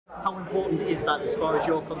important is that as far as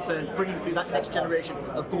you're concerned, bringing through that next generation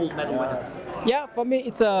of gold medal winners? Yeah, for me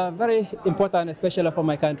it's very important, especially for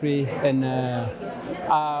my country. And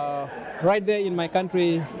right there in my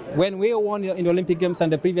country, when we won in the Olympic Games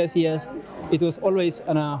and the previous years, it was always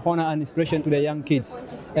an honor and inspiration to the young kids.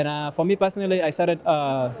 And for me personally, I started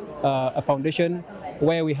a foundation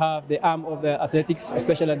where we have the arm of the athletics,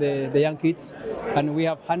 especially the young kids. And we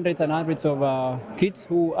have hundreds and hundreds of kids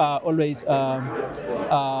who are always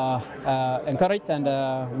encouraged, and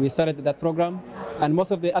we started that program. And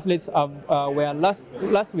most of the athletes were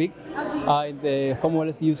last week in the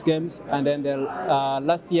Commonwealth Youth Games, and then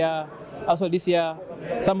last year, also this year,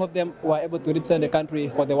 some of them were able to represent the country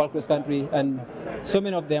for the World Cross Country, and so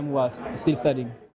many of them were still studying.